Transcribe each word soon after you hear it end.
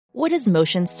What does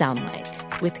motion sound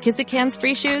like? With Kizikans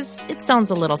free shoes, it sounds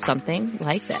a little something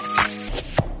like this.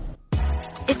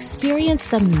 Experience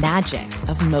the magic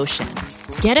of motion.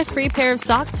 Get a free pair of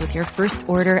socks with your first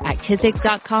order at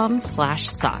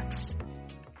kizik.com/socks.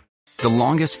 The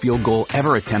longest field goal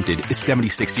ever attempted is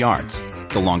 76 yards.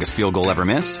 The longest field goal ever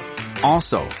missed?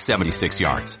 Also 76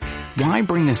 yards. Why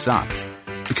bring this up?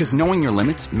 Because knowing your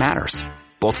limits matters,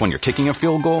 both when you're kicking a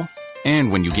field goal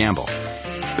and when you gamble.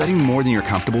 Betting more than you're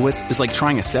comfortable with is like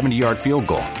trying a 70-yard field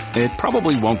goal. It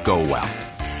probably won't go well.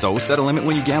 So set a limit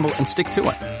when you gamble and stick to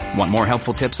it. Want more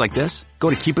helpful tips like this?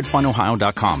 Go to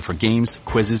keepitfunohio.com for games,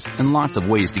 quizzes, and lots of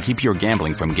ways to keep your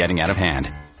gambling from getting out of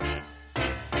hand.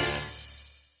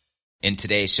 In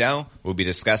today's show, we'll be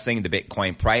discussing the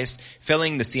Bitcoin price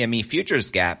filling the CME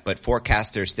futures gap, but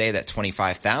forecasters say that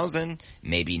 25,000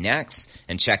 may be next.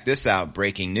 And check this out,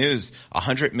 breaking news,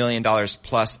 $100 million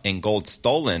plus in gold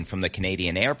stolen from the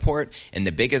Canadian airport in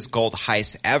the biggest gold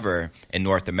heist ever in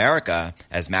North America.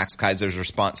 As Max Kaiser's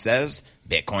response says,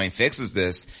 Bitcoin fixes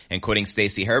this. And quoting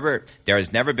Stacey Herbert, there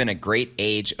has never been a great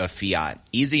age of fiat.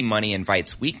 Easy money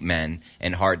invites weak men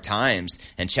in hard times.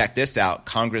 And check this out.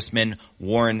 Congressman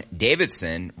Warren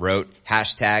Davidson wrote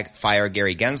hashtag fire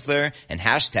Gary Gensler and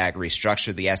hashtag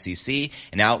restructure the SEC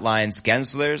and outlines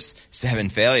Gensler's 7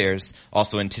 failures.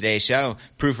 Also in today's show,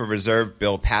 proof of reserve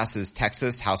bill passes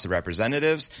Texas House of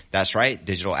Representatives. That's right.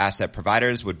 Digital asset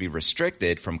providers would be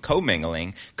restricted from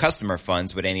commingling customer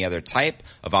funds with any other type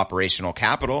of operational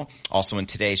capital. Also in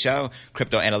today's show,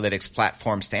 crypto analytics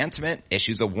platform Santiment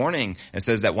issues a warning and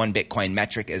says that one Bitcoin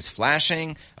metric is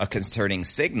flashing, a concerning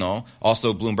signal.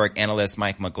 Also, Bloomberg analyst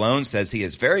Mike McGlone says he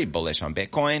is very bullish on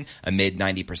Bitcoin amid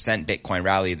 90% Bitcoin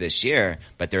rally this year,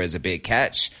 but there is a big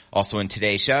catch. Also in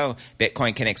today's show,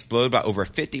 Bitcoin can explode by over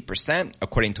 50%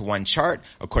 according to one chart.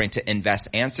 According to Invest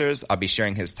Answers, I'll be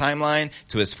sharing his timeline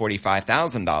to his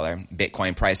 $45,000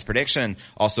 Bitcoin price prediction.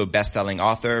 Also, best-selling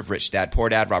author of Rich Dad Poor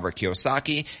Dad, Robert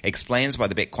Kiyosaki, explains why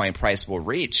the Bitcoin price will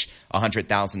reach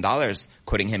 $100,000.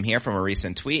 Quoting him here from a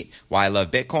recent tweet, why I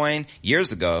love Bitcoin.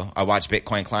 Years ago, I watched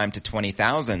Bitcoin climb to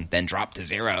 20,000, then drop to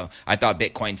zero. I thought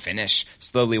Bitcoin finished.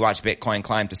 Slowly watched Bitcoin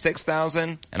climb to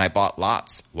 6,000, and I bought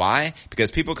lots. Why?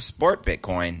 Because people could support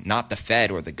Bitcoin, not the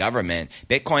Fed or the government.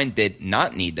 Bitcoin did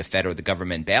not need the Fed or the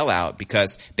government bailout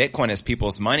because Bitcoin is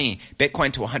people's money.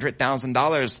 Bitcoin to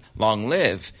 $100,000. Long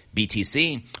live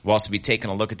BTC. We'll also be taking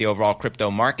a look at the overall crypto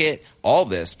market. All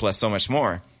this plus so much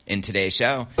more in today's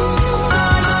show.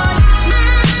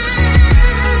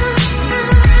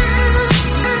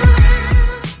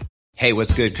 Hey,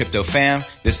 what's good, crypto fam?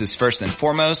 This is first and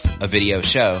foremost a video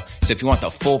show. So if you want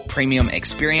the full premium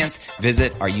experience,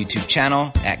 visit our YouTube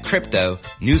channel at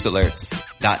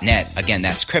cryptonewsalerts.net. Again,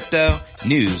 that's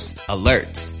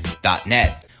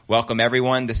cryptonewsalerts.net. Welcome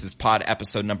everyone. This is pod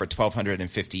episode number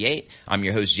 1258. I'm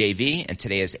your host JV and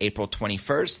today is April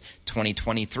 21st,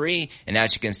 2023. And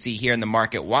as you can see here in the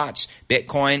market watch,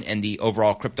 Bitcoin and the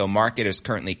overall crypto market is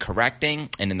currently correcting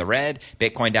and in the red.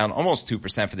 Bitcoin down almost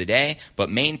 2% for the day, but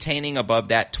maintaining above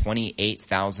that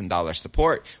 $28,000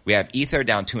 support. We have Ether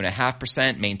down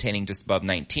 2.5%, maintaining just above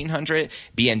 1900.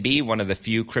 BNB, one of the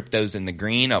few cryptos in the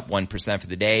green, up 1% for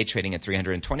the day, trading at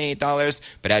 $328.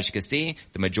 But as you can see,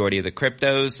 the majority of the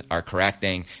cryptos are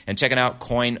correcting. And checking out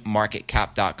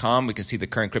coinmarketcap.com, we can see the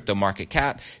current crypto market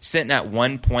cap sitting at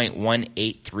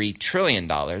 $1.183 trillion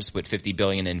with $50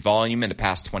 billion in volume in the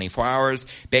past 24 hours.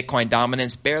 Bitcoin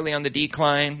dominance barely on the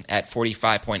decline at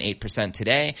 45.8%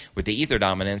 today, with the Ether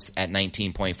dominance at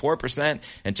 19.4%.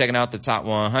 And checking out the top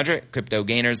 100 crypto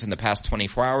gainers in the past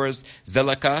 24 hours,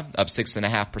 Zilliqa up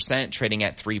 6.5%, trading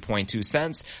at 3.2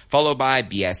 cents, followed by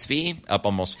BSV up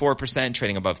almost 4%,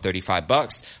 trading above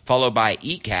 $35, followed by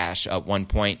eCash up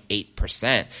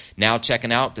 1.8%. Now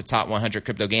checking out the top 100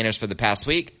 crypto gainers for the past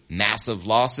week. Massive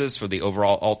losses for the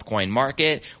overall altcoin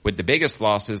market, with the biggest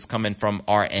losses coming from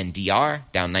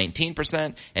RNDR down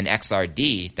 19% and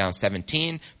XRD down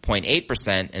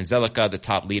 17.8%, and Zilliqa, the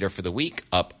top leader for the week,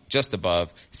 up just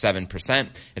above 7%.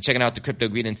 And checking out the Crypto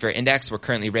Greed and Fear Index, we're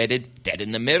currently rated dead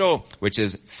in the middle, which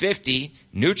is 50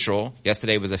 neutral.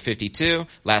 Yesterday was a 52,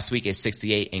 last week a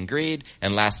 68 in greed,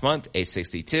 and last month a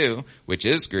 62, which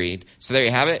is greed. So there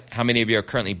you have it. How many of you are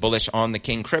currently bullish on the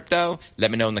King Crypto?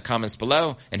 Let me know in the comments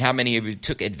below. And how many of you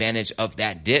took advantage of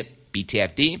that dip,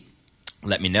 BTFD?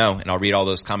 let me know, and I'll read all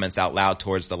those comments out loud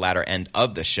towards the latter end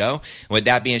of the show. And with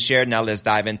that being shared, now let's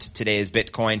dive into today's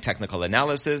Bitcoin technical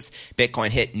analysis. Bitcoin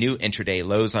hit new intraday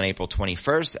lows on April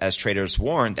 21st as traders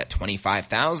warned that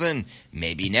 25,000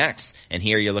 may be next. And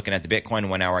here you're looking at the Bitcoin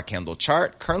 1 hour candle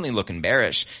chart, currently looking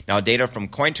bearish. Now data from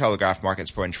Cointelegraph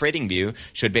Markets Pro and TradingView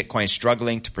showed Bitcoin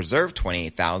struggling to preserve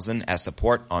 28,000 as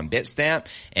support on Bitstamp.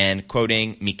 And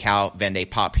quoting Mikhail van de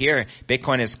Popp here,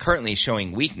 Bitcoin is currently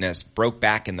showing weakness, broke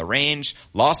back in the range,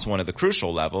 lost one of the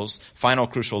crucial levels. Final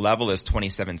crucial level is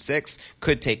 27.6,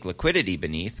 could take liquidity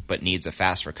beneath, but needs a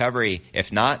fast recovery.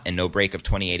 If not, and no break of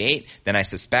 28.8, then I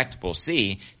suspect we'll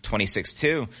see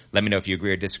 26.2. Let me know if you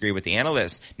agree or disagree with the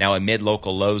analyst. Now amid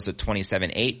local lows of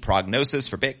 27.8, prognosis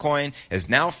for Bitcoin is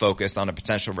now focused on a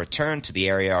potential return to the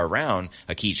area around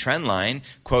a key trend line.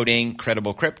 Quoting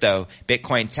Credible Crypto,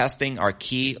 Bitcoin testing our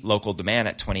key local demand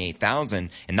at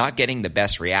 28,000 and not getting the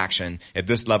best reaction. If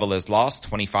this level is lost,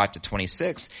 25 to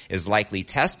 26 is likely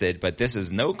tested, but this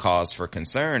is no cause for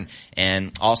concern.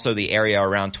 And also the area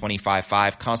around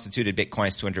 25.5 constituted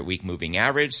Bitcoin's 200-week moving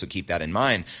average, so keep that in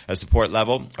mind. A support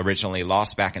level originally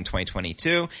lost back in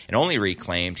 2022 and only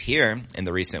reclaimed here in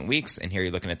the recent weeks. And here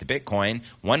you're looking at the Bitcoin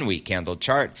 1 week candle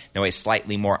chart. Now a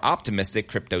slightly more optimistic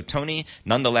Crypto Tony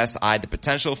nonetheless eyed the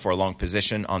potential for a long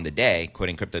position on the day.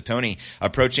 Quoting Crypto Tony,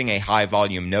 approaching a high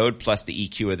volume node plus the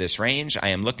EQ of this range, I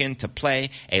am looking to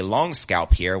play a long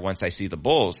scalp here once I see the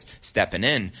bulls stepping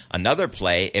in. Another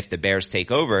play, if the bears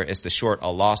take over, is to short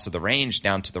a loss of the range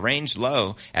down to the range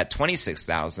low at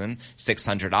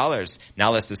 $26,600.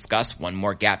 Now let's discuss one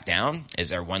more gap down. Is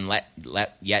there one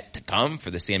yet to come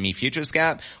for the CME futures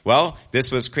gap? Well,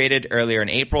 this was created earlier in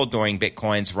April during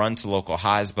Bitcoin's run to local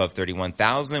highs above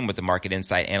 31,000, with the market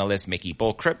insight analyst Mickey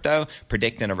Bull Crypto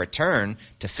predicting a return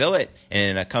to fill it. In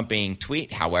an accompanying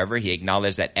tweet, however, he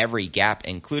acknowledged that every gap,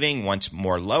 including one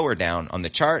more lower down on the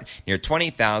chart near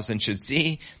 20,000, should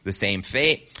see the same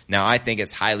fate. Now, I think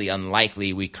it's highly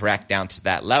unlikely we correct down to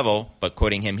that level, but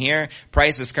quoting him here,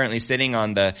 price is currently sitting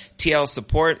on the TL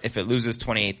support. If it loses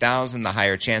 28,000, the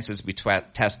higher chances we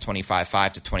test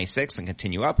 25.5 to 26 and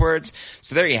continue upwards.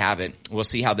 So there you have it. We'll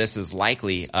see how this is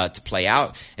likely to play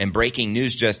out. And breaking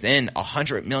news just in,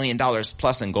 $100 million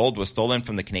plus in gold was stolen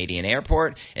from the Canadian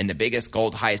airport in the biggest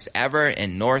gold heist ever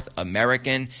in North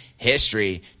American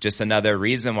history. Just another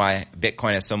reason why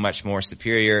Bitcoin is so much more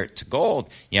superior to gold.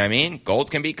 You know what I mean?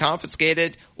 Gold can be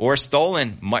confiscated or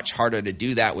stolen. Much harder to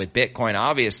do that with Bitcoin,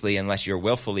 obviously, unless you're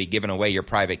willfully giving away your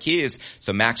private keys.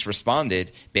 So Max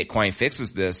responded, Bitcoin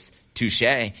fixes this. Touche.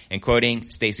 And quoting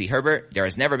Stacey Herbert, there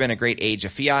has never been a great age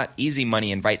of fiat. Easy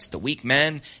money invites the weak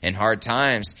men in hard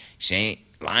times. She ain't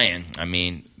lying. I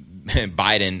mean,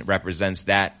 Biden represents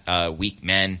that, weak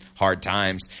men, hard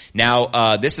times.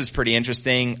 Now, this is pretty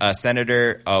interesting.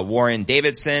 Senator Warren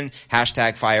Davidson,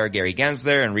 #fire Gary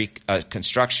Gensler and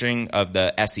reconstruction of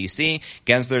the SEC.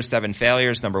 Gensler's 7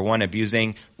 failures. Number 1,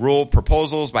 abusing rule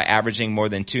proposals by averaging more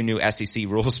than 2 new SEC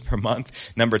rules per month.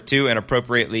 Number 2,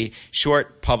 inappropriately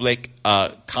short public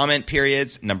comment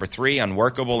periods. Number 3,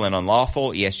 unworkable and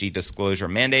unlawful ESG disclosure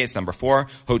mandates. Number 4,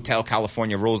 Hotel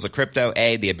California rules of crypto.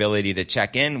 A, the ability to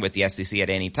check in with the SEC at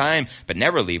any time, but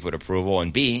never leave with approval.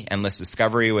 And B, endless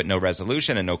discovery with no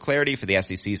resolution and no clarity for the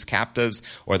SEC's captives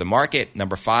or the market.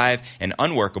 Number 5, an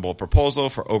unworkable proposal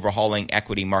for overhauling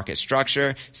equity market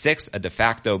structure. 6, a de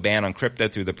facto ban on crypto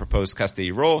through the proposed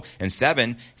custody rule. And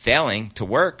 7, failing to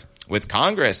work with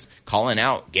Congress, calling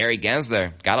out Gary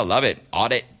Gensler. Gotta love it.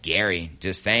 Audit Gary.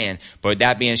 Just saying. But with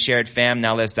that being shared, fam,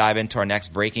 now let's dive into our next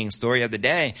breaking story of the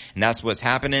day. And that's what's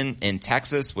happening in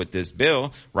Texas with this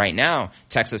bill right now.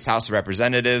 Texas House of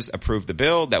Representatives approved the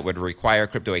bill that would require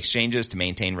crypto exchanges to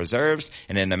maintain reserves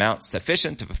in an amount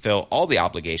sufficient to fulfill all the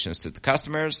obligations to the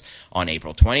customers on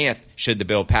April 20th. Should the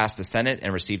bill pass the Senate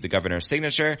and receive the governor's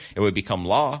signature, it would become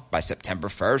law by September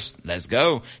 1st. Let's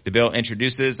go. The bill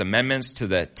introduces amendments to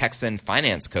the Texan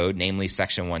Finance Code, namely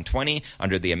Section 120,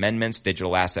 under the amendments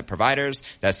digital asset providers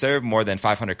that serve more than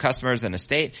 500 customers in a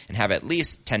state and have at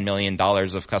least $10 million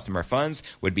of customer funds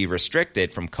would be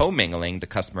restricted from commingling the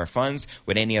customer funds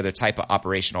with any other type of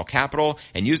operational capital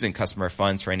and using customer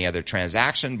funds for any other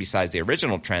transaction besides the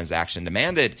original transaction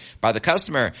demanded by the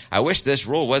customer. I wish this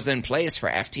rule was in place for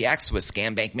FTX with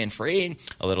Scam Bankman-Fried.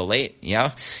 A little late,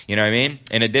 yeah? You know what I mean?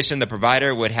 In addition, the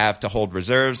provider would have to hold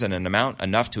reserves in an amount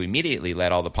enough to immediately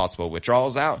let all the possible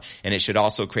withdrawals out, and it should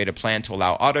also create a plan to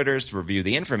allow auditors to review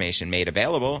the information made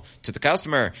available to the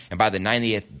customer. And by the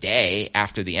 90th day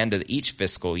after the end of each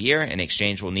fiscal year, an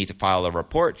exchange will need to file a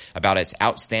report about its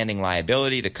outstanding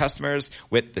liability to customers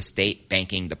with the state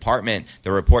banking department.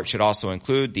 The report should also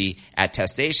include the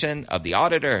attestation of the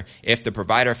auditor. If the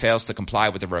provider fails to comply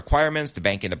with the requirements, the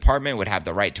banking department would have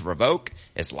the right to revoke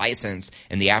its license.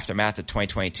 In the aftermath of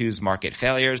 2022's market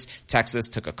failures, Texas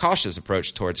took a cautious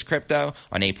approach towards crypto.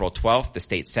 On April 12th, the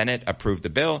state Senate approved the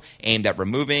bill aimed at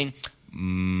removing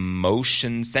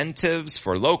motion incentives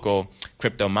for local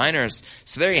crypto miners.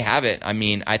 So there you have it. I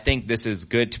mean, I think this is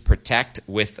good to protect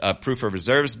with a proof of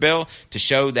reserves bill to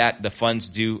show that the funds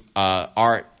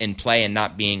are in play and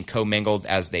not being commingled,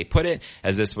 as they put it,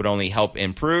 as this would only help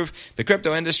improve the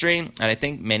crypto industry. And I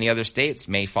think many other states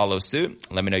may follow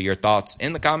suit. Let me know your thoughts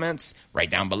in the comments right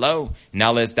down below.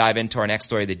 Now let's dive into our next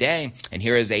story of the day. And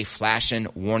here is a flashing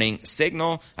warning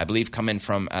signal, I believe coming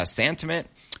from Sentiment.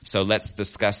 So let's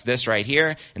discuss this right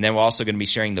here. And then we're also going to be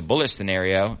sharing the bullish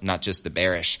scenario, not just the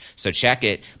bearish. So check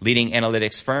it. Leading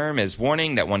analytics firm is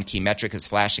warning that one key metric is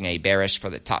flashing a bearish for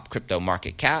the top crypto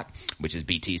market cap, which is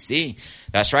BTC.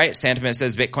 That's right. Sentiment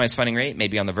says Bitcoin's funding rate may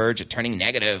be on the verge of turning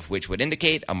negative, which would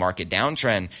indicate a market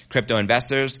downtrend. Crypto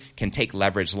investors can take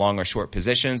leverage long or short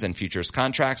positions in futures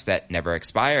contracts that never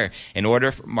expire. In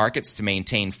order for markets to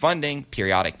maintain funding,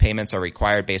 periodic payments are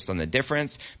required based on the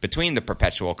difference between the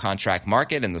perpetual contract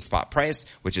market and the spot price,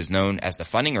 which is known as the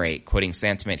funding rate. Quoting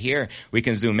Sentiment here, we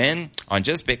can zoom in on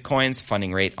just Bitcoin's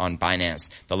funding rate on Binance,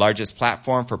 the largest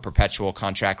platform for perpetual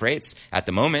contract rates. At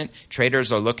the moment,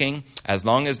 traders are looking as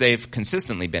long as they've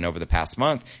consistently been over the past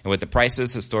month, and with the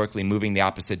prices historically moving the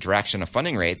opposite direction of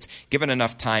funding rates, given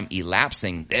enough time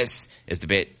elapsing, this is a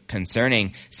bit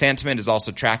concerning. Sentiment is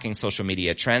also tracking social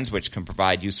media trends, which can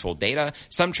provide useful data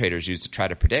some traders use to try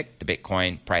to predict the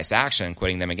Bitcoin price action.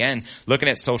 Quoting them again, looking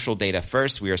at social data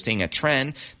first, we are seeing a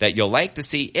trend that you'll like to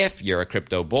see if you're a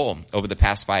crypto bull. Over the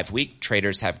past 5 weeks,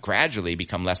 traders have gradually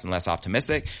become less and less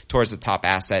optimistic towards the top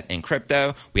asset in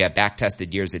crypto. We have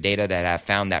backtested years of data that have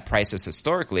found that prices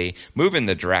historically move in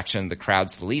the direction of the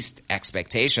crowd's least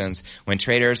expectations. When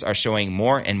traders are showing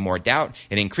more and more doubt,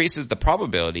 it increases the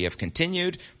probability of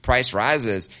continued price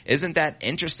rises. Isn't that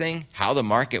interesting how the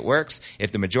market works?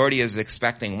 If the majority is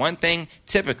expecting one thing,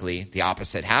 typically the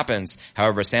opposite happens.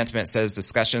 However, Sentiment says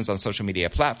discussions on social media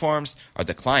platforms are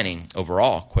declining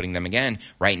overall. Quoting them again,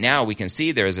 right now we can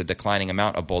see there is a declining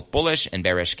amount of both bullish and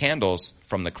bearish candles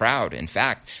from the crowd. In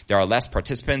fact, there are less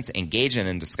participants engaging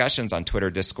in discussions on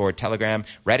Twitter, Discord, Telegram,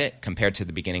 Reddit compared to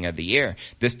the beginning of the year.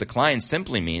 This decline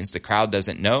simply means the crowd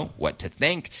doesn't know what to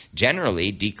think.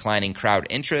 Generally, declining crowd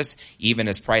interest, even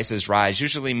as prices rise,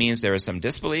 usually means there is some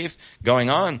disbelief going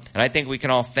on. And I think we can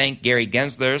all thank Gary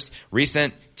Gensler's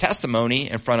recent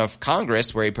testimony in front of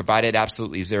Congress where he provided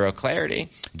absolutely zero clarity.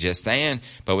 Just saying.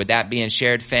 But with that being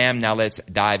shared, fam, now let's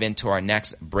dive into our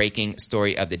next breaking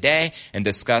story of the day and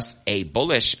discuss a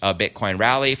bullish Bitcoin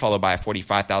rally followed by a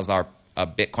 $45,000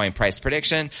 Bitcoin price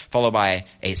prediction, followed by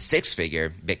a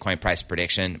 6-figure Bitcoin price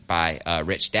prediction by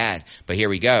Rich Dad. But here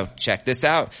we go. Check this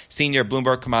out. Senior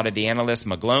Bloomberg commodity analyst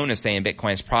McGlone is saying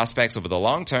Bitcoin's prospects over the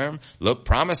long term look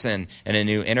promising. In a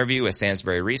new interview with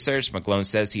Stansberry Research, McGlone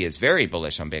says he is very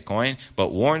bullish on Bitcoin,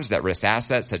 but warns that risk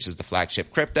assets such as the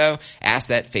flagship crypto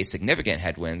asset face significant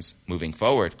headwinds moving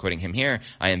forward. Quoting him here,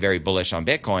 I am very bullish on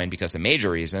Bitcoin because of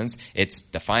major reasons. It's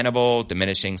definable,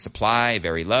 diminishing supply,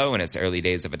 very low in its early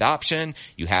days of adoption.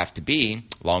 You have to be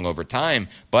long over time,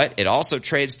 but it also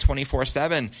trades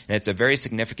 24/7, and it's a very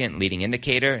significant leading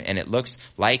indicator, and it looks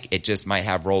like it just might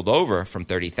have rolled over from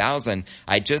 30,000.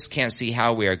 I just can't see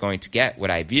how we are going to get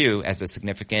what I view as a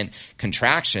significant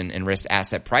contraction in risk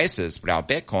asset prices without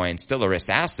Bitcoin, still a risk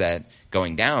asset,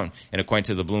 going down. And according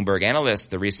to the Bloomberg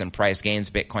analyst, the recent price gains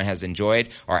Bitcoin has enjoyed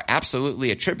are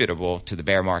absolutely attributable to the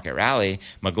bear market rally.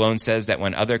 McGlone says that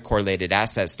when other correlated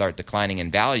assets start declining in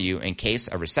value in case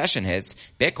a recession hits,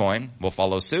 Bitcoin will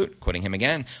follow suit. Quoting him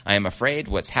again, I am afraid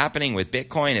what's happening with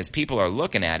Bitcoin is people are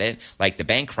looking at it like the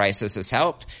bank crisis has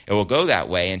helped. It will go that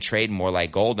way and trade more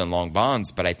like gold and long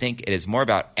bonds, but I think it is more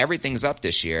about everything's up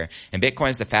this year, and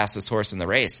Bitcoin's the fastest horse in the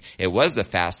race. It was the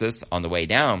fastest on the way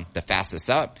down, the fastest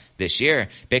up this year.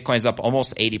 Bitcoin's up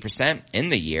almost 80% in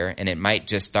the year, and it might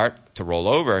just start to roll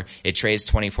over. It trades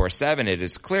 24/7. It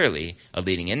is clearly a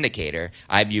leading indicator.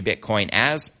 I view Bitcoin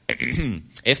as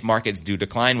if markets do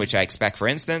decline, which I expect, for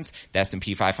instance, the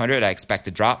S&P 500, I expect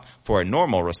to drop for a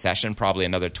normal recession, probably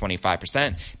another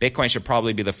 25%. Bitcoin should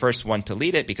probably be the first one to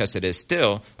lead it because it is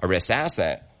still a risk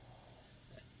asset.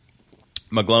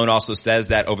 McGlone also says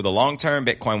that over the long term,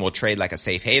 Bitcoin will trade like a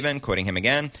safe haven. Quoting him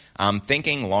again, I'm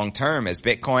thinking long term, is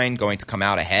Bitcoin going to come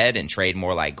out ahead and trade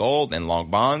more like gold and long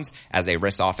bonds as a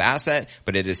risk-off asset?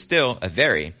 But it is still a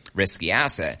very risky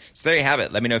asset. So there you have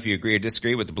it. Let me know if you agree or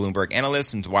disagree with the Bloomberg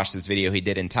analyst, and to watch this video he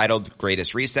did entitled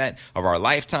Greatest Reset of Our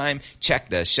Lifetime, check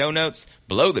the show notes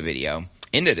below the video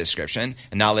in the description.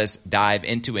 And now let's dive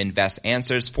into Invest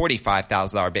Answer's $45,000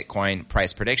 Bitcoin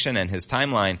price prediction and his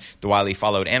timeline. The widely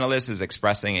followed analyst is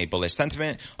expressing a bullish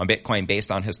sentiment on Bitcoin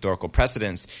based on historical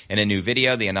precedents. In a new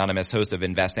video, the anonymous host of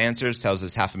Invest Answers tells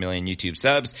his 500,000 YouTube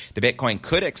subs the Bitcoin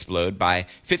could explode by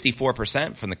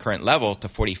 54% from the current level to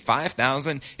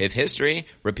 45,000 if history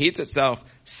repeats itself.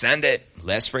 Send it.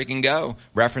 Let's freaking go.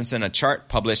 Referencing a chart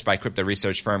published by crypto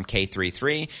research firm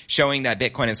K33 showing that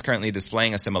Bitcoin is currently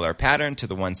displaying a similar pattern to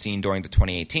the one seen during the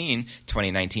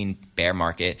 2018-2019 bear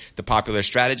market. The popular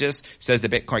strategist says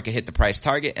that Bitcoin could hit the price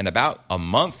target in about a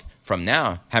month from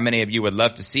now. How many of you would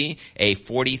love to see a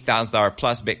 $40,000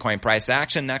 plus Bitcoin price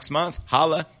action next month?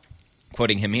 Holla.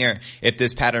 Quoting him here, if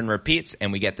this pattern repeats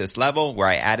and we get this level where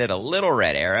I added a little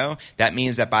red arrow, that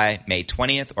means that by May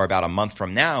 20th or about a month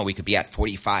from now, we could be at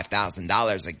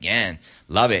 $45,000 again.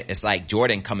 Love it. It's like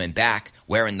Jordan coming back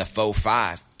wearing the faux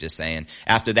 5. Just saying.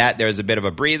 After that, there's a bit of a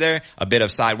breather, a bit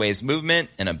of sideways movement,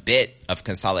 and a bit of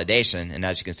consolidation. And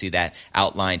as you can see that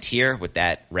outlined here with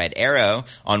that red arrow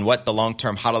on what the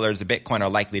long-term hodlers of Bitcoin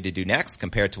are likely to do next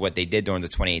compared to what they did during the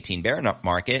 2018 bear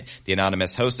market, the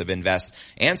anonymous host of Invest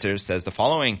Answers says the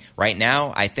following. Right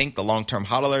now, I think the long-term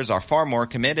hodlers are far more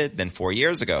committed than 4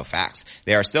 years ago. Facts.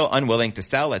 They are still unwilling to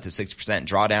sell at the 6%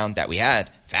 drawdown that we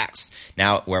had. Facts.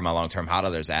 Now, where are my long-term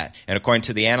hodlers at? And according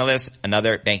to the analyst,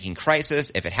 another banking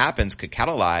crisis, if it happens, could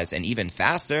catalyze an even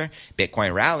faster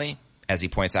Bitcoin rally. As he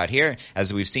points out here,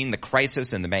 as we've seen, the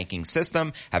crisis in the banking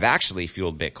system have actually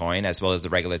fueled Bitcoin, as well as the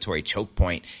regulatory choke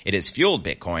point. It has fueled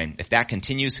Bitcoin. If that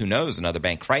continues, who knows, another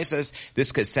bank crisis,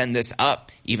 this could send this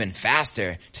up even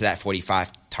faster to that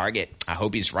 45 target. I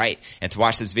hope he's right. And to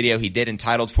watch this video he did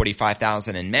entitled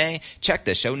 45,000 in May, check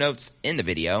the show notes in the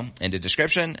video in the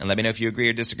description and let me know if you agree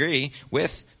or disagree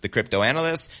with the crypto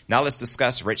analyst. Now let's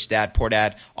discuss Rich Dad Poor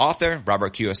Dad author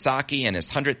Robert Kiyosaki and his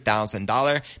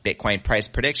 $100,000 Bitcoin price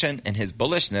prediction and his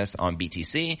bullishness on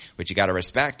BTC, which you gotta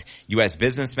respect. U.S.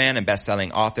 businessman and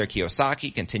best-selling author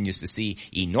Kiyosaki continues to see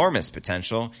enormous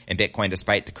potential in Bitcoin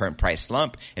despite the current price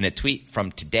slump. In a tweet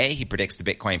from today, he predicts the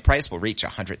Bitcoin price will reach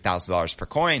 $100,000 per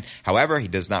coin. However, he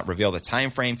does not reveal the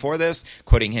time frame for this.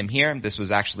 Quoting him here, this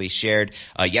was actually shared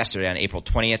yesterday on April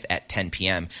 20th at 10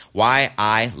 p.m. Why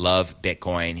I love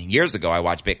Bitcoin. Years ago, I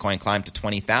watched Bitcoin climb to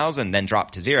 20,000, then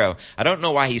drop to zero. I don't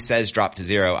know why he says drop to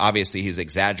zero. Obviously, he's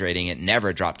exaggerating. It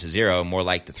never dropped to zero, more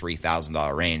like the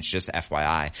 $3,000 range, just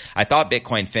FYI. I thought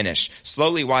Bitcoin finished.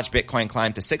 Slowly watched Bitcoin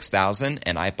climb to 6,000,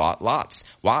 and I bought lots.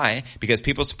 Why? Because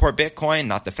people support Bitcoin,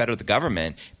 not the Fed or the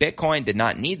government. Bitcoin did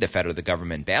not need the Fed or the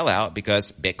government bailout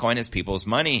because Bitcoin is people's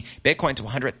money. Bitcoin to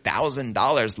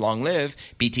 $100,000, long live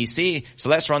BTC. So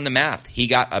let's run the math. He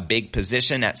got a big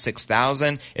position at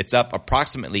 6,000. It's up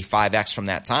approximately 5x from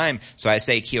that time. So I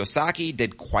say Kiyosaki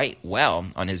did quite well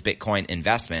on his Bitcoin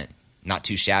investment. Not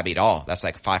too shabby at all. That's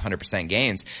like 500%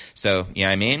 gains. So, you know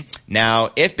what I mean?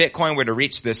 Now, if Bitcoin were to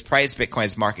reach this price,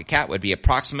 Bitcoin's market cap would be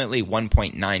approximately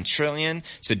 1.9 trillion.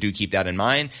 So do keep that in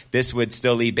mind. This would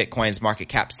still leave Bitcoin's market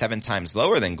cap 7 times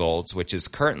lower than gold's, which is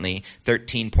currently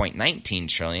 13.19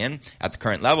 trillion at the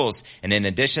current levels. And in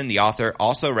addition, the author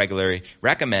also regularly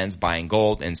recommends buying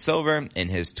gold and silver in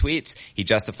his tweets. He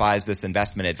justifies this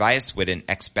investment advice with an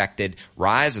expected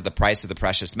rise of the price of the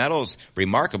precious metals.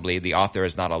 Remarkably, the author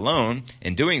is not alone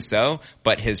in doing so,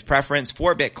 but his preference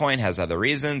for Bitcoin has other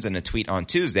reasons. In a tweet on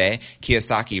Tuesday,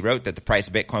 Kiyosaki wrote that the price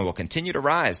of Bitcoin will continue to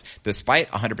rise despite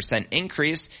a 100%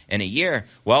 increase in a year.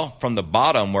 Well, from the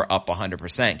bottom, we're up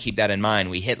 100%. Keep that in mind.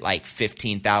 We hit like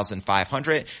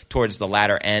 15,500 towards the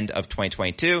latter end of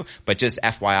 2022, but just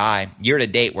FYI, year to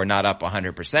date, we're not up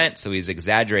 100%, so he's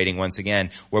exaggerating once again.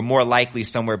 We're more likely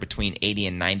somewhere between 80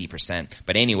 and 90%.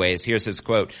 But anyways, here's his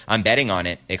quote. I'm betting on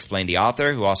it, explained the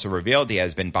author, who also revealed he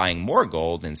has been buying more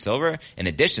gold and silver in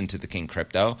addition to the King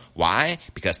crypto. Why?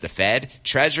 Because the Fed,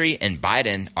 Treasury, and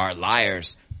Biden are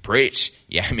liars. Preach.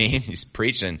 Yeah, I mean, he's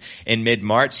preaching. In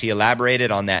mid-March, he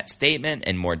elaborated on that statement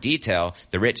in more detail.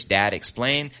 The rich dad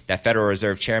explained that Federal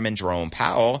Reserve Chairman Jerome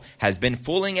Powell has been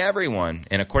fooling everyone.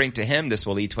 And according to him, this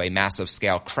will lead to a massive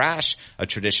scale crash of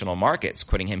traditional markets.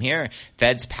 Quoting him here,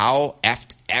 Fed's Powell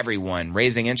effed everyone.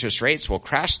 Raising interest rates will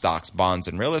crash stocks, bonds,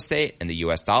 and real estate and the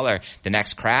U.S. dollar. The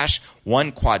next crash,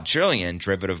 1 quadrillion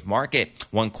derivative market.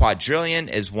 1 quadrillion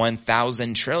is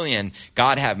 1,000 trillion.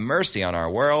 God have mercy on our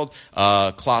world.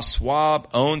 Klaus Schwab Schwab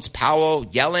owns Powell,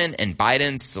 Yellen, and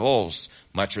Biden's souls.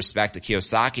 Much respect to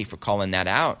Kiyosaki for calling that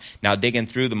out. Now, digging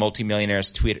through the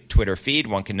multimillionaire's Twitter feed,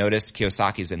 one can notice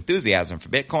Kiyosaki's enthusiasm for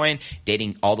Bitcoin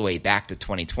dating all the way back to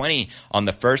 2020. On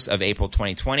the 1st of April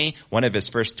 2020, one of his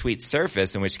first tweets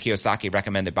surfaced in which Kiyosaki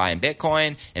recommended buying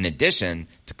Bitcoin in addition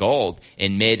to gold.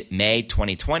 In mid-May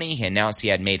 2020, he announced he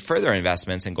had made further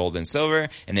investments in gold and silver,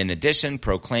 and in addition,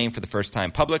 proclaimed for the first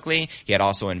time publicly he had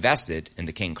also invested in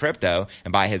the King Crypto,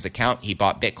 and by his account, he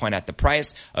bought Bitcoin at the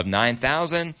price of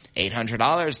 $9,800.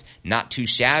 Not too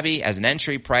shabby as an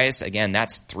entry price. Again,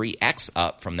 that's 3x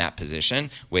up from that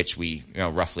position, which we,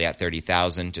 roughly at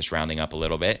 30,000, just rounding up a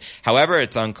little bit. However,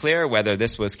 it's unclear whether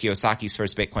this was Kiyosaki's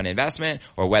first Bitcoin investment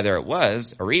or whether it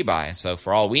was a rebuy. So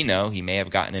for all we know, he may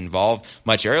have gotten involved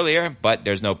much earlier, but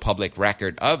there's no public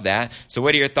record of that. So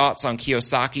what are your thoughts on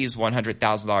Kiyosaki's $100,000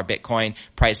 Bitcoin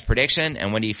price prediction,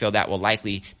 and when do you feel that will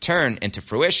likely turn into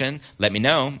fruition? Let me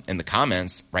know in the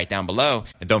comments right down below.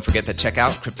 And don't forget to check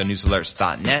out cryptonewsalerts.net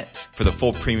for the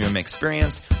full premium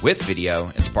experience with video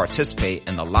and to participate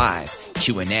in the live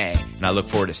Q&A. And I look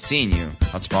forward to seeing you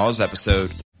on tomorrow's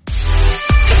episode.